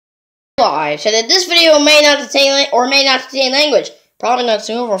Live so that this video may not contain language. Probably not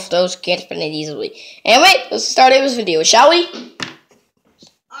suitable for those who can't spend it easily. Anyway, let's start this video, shall we?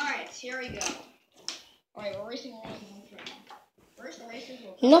 Alright, here we go. Alright, we're racing along the home track. First, the racers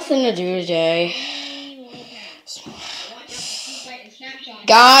will Nothing to do today.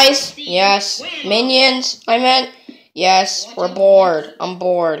 Guys, yes. Minions, I meant. Yes, we're bored. I'm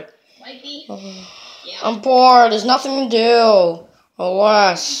bored. I'm bored. There's nothing to do.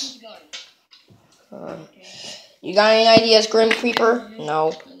 Alas. You got any ideas, Grim Creeper?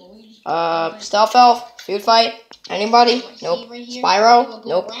 No. Stealth Elf? Food Fight? Anybody? Nope. Spyro?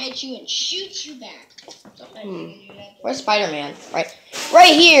 Nope. Where's Spider-Man?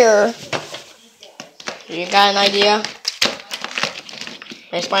 Right here. You got an idea?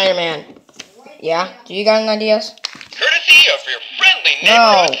 Hey, Spider-Man. Yeah? Do you got any ideas? Courtesy of your friendly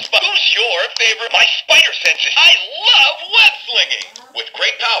neighborhood Who's your favorite? My spider senses. I love web slinging. With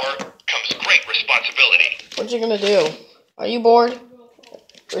great power comes great responsibility. What you gonna do? Are you bored?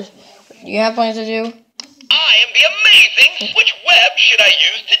 Do you have plans to do? I am the amazing. Which web should I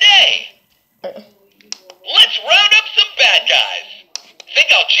use today? Let's round up some bad guys. Think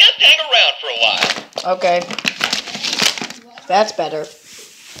I'll just hang around for a while. Okay. That's better.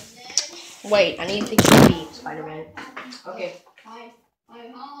 Wait, I need to take your feet, Spider-Man. Okay.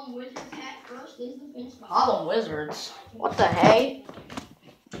 I'm Harlem Wizards hat first is the finish line. Harlem Wizards? What the hey?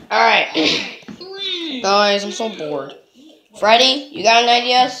 Alright. Guys, I'm so bored. Freddy, you got any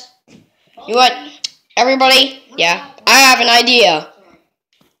ideas? You what? Everybody? Yeah, I have an idea.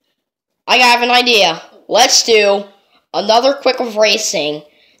 Let's do another quick of racing.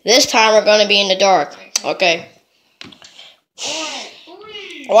 This time we're going to be in the dark. Okay.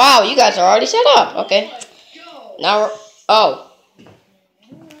 Wow, you guys are already set up. Okay. Now we're... Oh.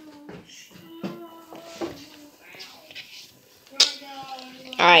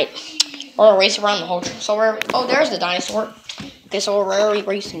 Alright. We're going to race around the whole... Oh, there's the dinosaur. Okay, so we're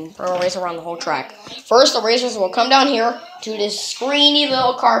racing. We're going to race around the whole track. First, the racers will come down here to this screeny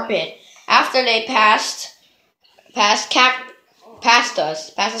little carpet. After they past us, past the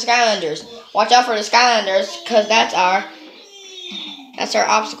Skylanders. Watch out for the Skylanders, because that's our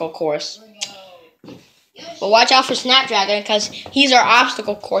obstacle course. But watch out for Snapdragon, because he's our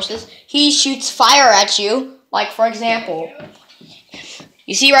obstacle courses. He shoots fire at you. Like, for example,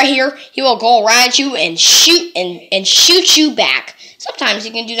 you see right here, he will go around you and shoot you back. Sometimes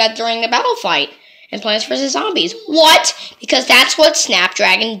he can do that during the battle fight in Plants vs. Zombies. What? Because that's what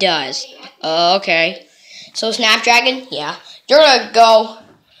Snapdragon does. Okay. So Snapdragon, yeah, you're gonna go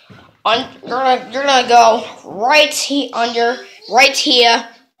right here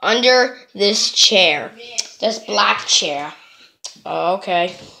under this chair, this black chair.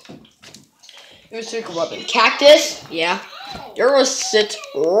 Okay. Here's a secret weapon. Cactus, yeah. You're gonna sit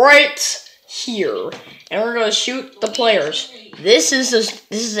right here, and we're gonna shoot the players. This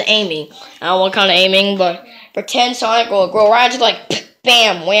is aiming. I don't know what kind of aiming, but pretend Sonic will go around to like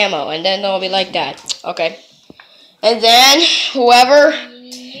bam, whammo, and then it'll be like that. Okay. And then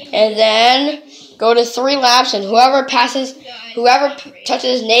go to 3 laps, and whoever touches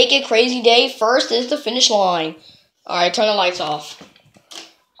Naked Crazy Dave first is the finish line. Alright, turn the lights off.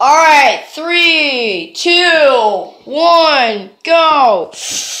 Alright, 3, 2, 1, go!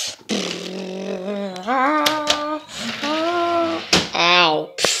 Ow.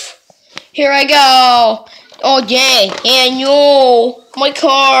 Here I go. Oh, yeah. And no. My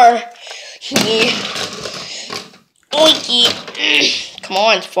car. Oinky. Come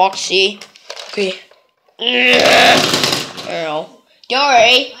on, Foxy. Okay. Ow. Don't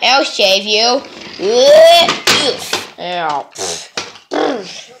worry. I'll save you. Ow.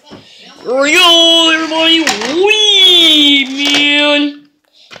 Here we go, everybody. Wee, man.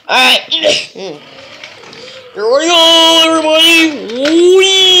 Alright. Here we go, everybody.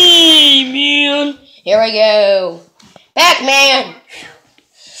 Wee, man. Here we go. Back, man.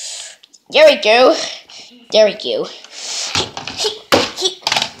 There we go. There we go.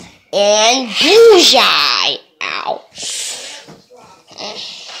 And bullseye. Ow.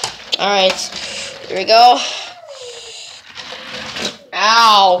 Alright. Here we go.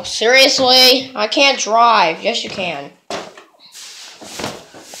 Ow. Seriously? I can't drive. Yes, you can.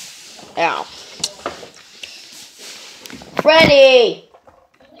 Ow. Freddy!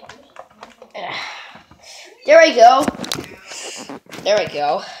 There we go. There we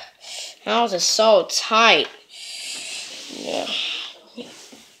go. That was so tight. Yeah.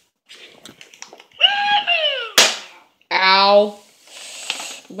 Ow.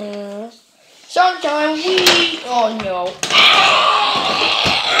 Sometimes we... Oh, no.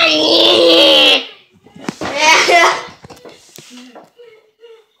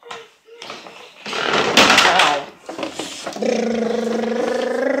 Here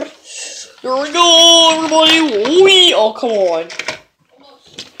we go, everybody. Wee. Oh, come on.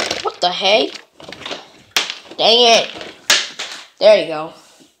 What the heck? Dang it. There you go.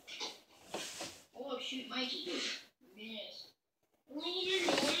 Oh, shoot, Mikey. Yes.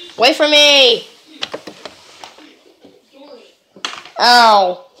 Wait for me.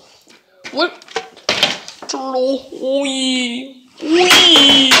 Ow. What? Turtle. Wee.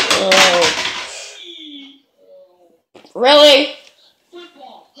 Wee. Oh. Really?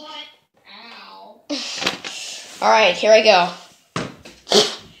 Football. What? Ow. Alright, here I go.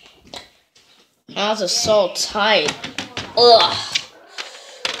 Hands are so tight. Ugh.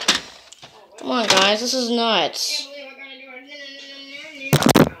 Come on, guys. This is nuts.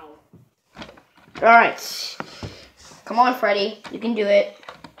 Alright. Come on, Freddy. You can do it.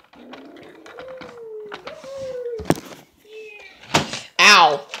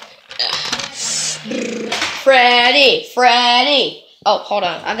 Ow. Freddy. Freddy. Oh, hold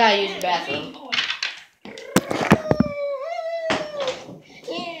on. I gotta use the bathroom.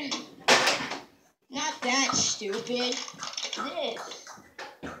 Not that stupid. This.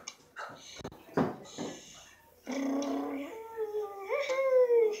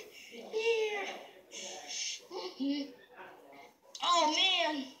 Oh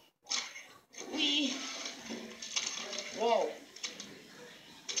man. Whoa.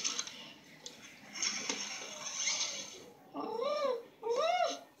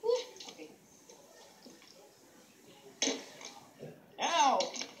 Ow.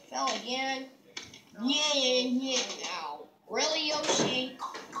 Fell again. Yeah. Ow. Really, Yoshi?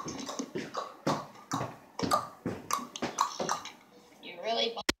 You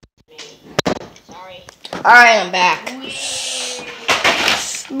really bothered me. Sorry. Alright, I'm back.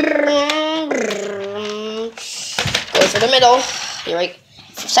 Go for the middle. Here we go.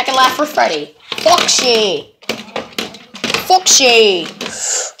 Second lap for Freddy. Foxy. Foxy.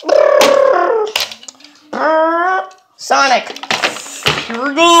 Sonic. Here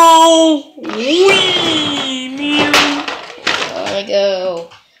we go. Wee, meow. There we go.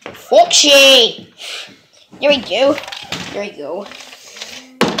 Foxy. Here we go. There we go.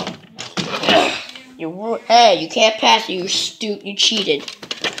 Hey, you can't pass it, you cheated.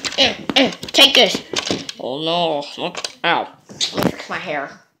 Take this. Oh no. Ow. Let me fix my hair.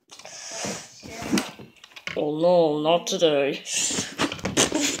 Oh no, not today.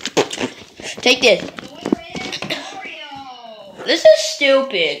 Take this. This is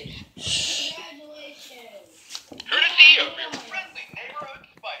stupid. Courtesy of your friendly neighborhood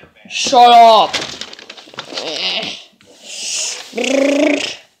Spider-Man. Shut up.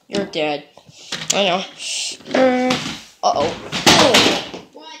 You're dead. I know. Uh-oh.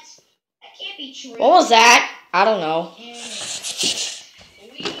 What? That can't be true. What was that? I don't know.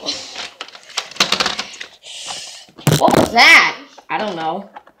 What was that? I don't know.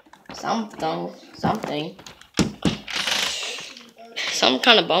 Something. Some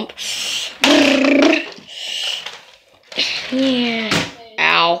kind of bump. Yeah.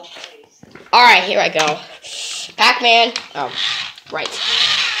 Ow. Alright, here I go. Pac-Man. Oh, right.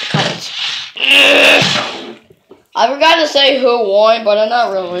 Cut it. I forgot to say who won, but I'm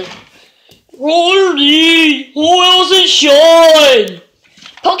not really. Freddy! Who else is Sean?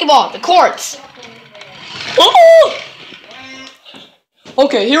 Pokeball, the courts. Oh!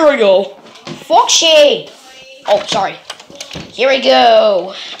 Okay, here we go. Foxy! Oh, sorry. Here we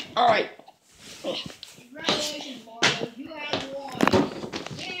go. Alright. Congratulations, Mario. You have won.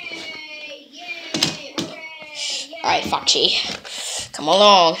 Yay! Hooray! Alright, Foxy. Come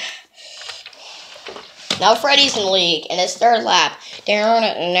along. Now Freddy's in the league, and it's third lap. No,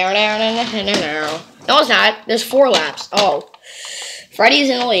 it's not. There's 4 laps. Oh. Freddy's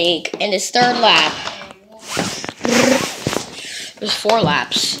in the league, and it's third lap. There's 4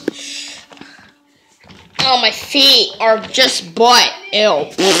 laps. Oh, my feet are just butt. Ew.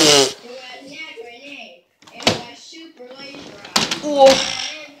 Whoa.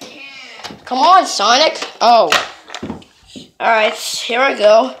 Come on, Sonic. Oh. Alright, here I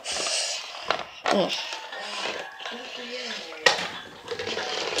go.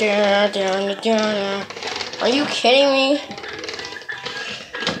 Are you kidding me?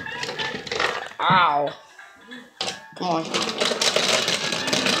 Ow. Come on.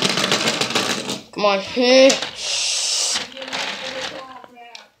 Come on.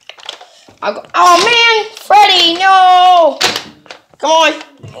 I'll go. Oh man! Freddy, no! Come on.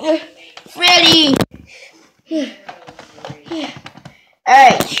 Freddy!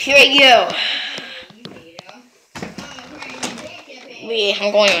 Alright, here we go.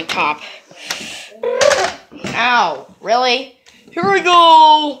 I'm going on top. Ow, really? Here we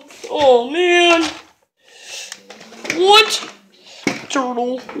go! Oh man! What?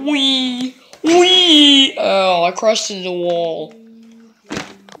 Wee! Wee! Oh, I crushed into the wall.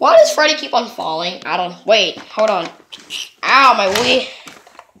 Why does Freddy keep on falling? I don't... Wait, hold on. Ow, my wee.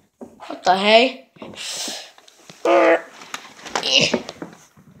 What the hey?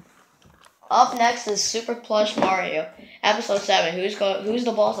 Up next is Super Plush Mario, Episode 7. Who's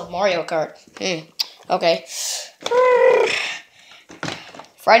the boss of Mario Kart? Okay.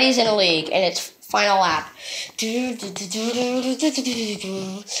 Freddy's in the league, and it's final lap.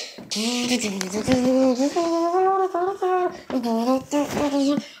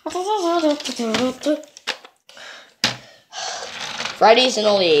 Freddy's in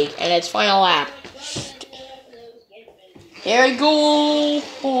the league, and it's final lap. Here we go.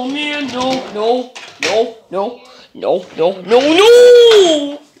 Oh man, no.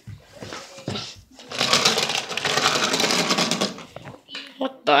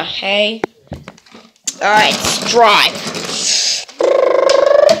 What the hey? Alright, strike.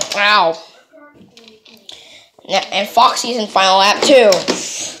 Ow. And Foxy's in final lap too.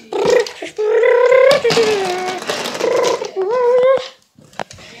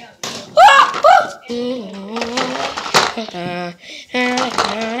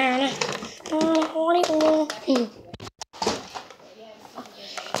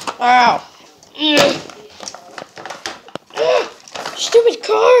 Ow. Stupid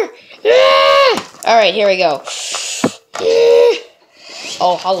car. Alright, here we go.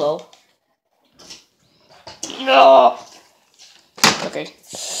 Oh, hello. No. Okay.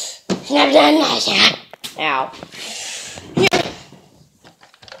 Ow.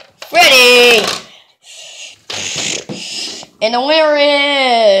 Freddy! And the winner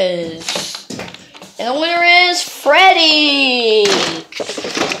is Freddy!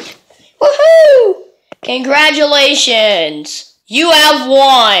 Woohoo! Congratulations! You have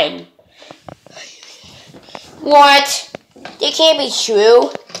won! What? That can't be true.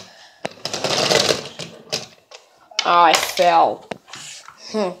 Oh, I fell.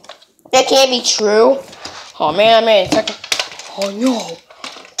 That can't be true. Oh man, I made it second. Oh no.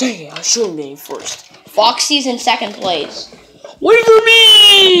 Dang, I should have made it first. Foxy's in second place. Wait for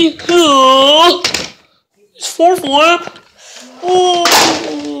me! It's fourth lap. Oh.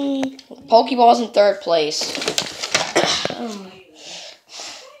 Pokeball's in third place.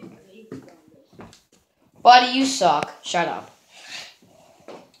 Buddy, you suck. Shut up.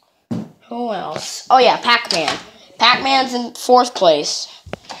 Who else? Oh yeah, Pac-Man. Pac-Man's in fourth place.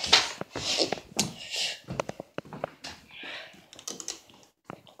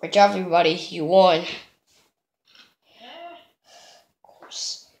 Great job, everybody. You won.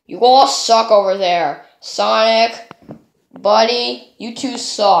 You all suck over there. Sonic, Buddy, you two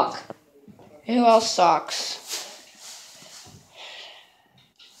suck. Who else sucks?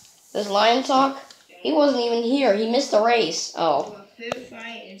 Does Lion suck? He wasn't even here. He missed the race. Oh. Food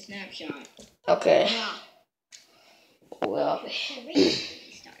fight and snapshot. Okay. Well.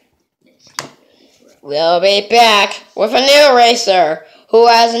 We'll be back with a new racer who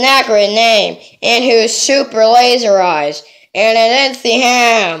has an accurate name and who's super laser eyes and an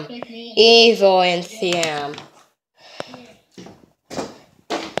Entham. Evil Entham.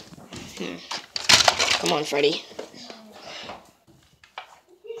 Come on, Freddy.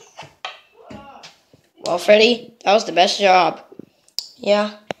 Well, Freddy, that was the best job.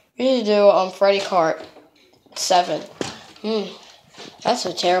 Yeah, we need to do Freddy Kart 7. That's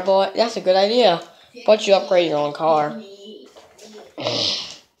a good idea. But you upgrade your own car.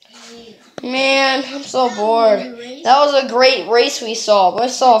 Man, I'm so bored. That was a great race we saw. We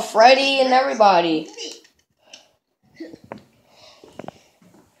saw Freddy and everybody.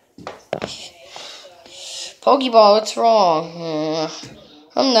 Pokeball, what's wrong?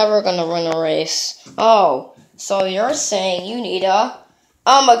 I'm never gonna win a race. Oh, so you're saying you need a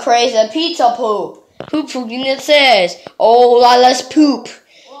crazy pizza poop. Poop unit says, oh, let's poop.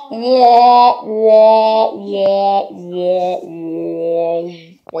 Wah, wah, wah, wah, wah.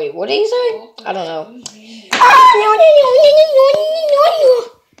 Wait, what did he say? I don't know.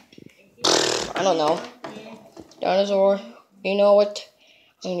 I don't know. Dinosaur, you know what?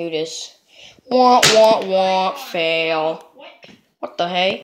 I knew this. Wah, wah, wah, fail. What the hey?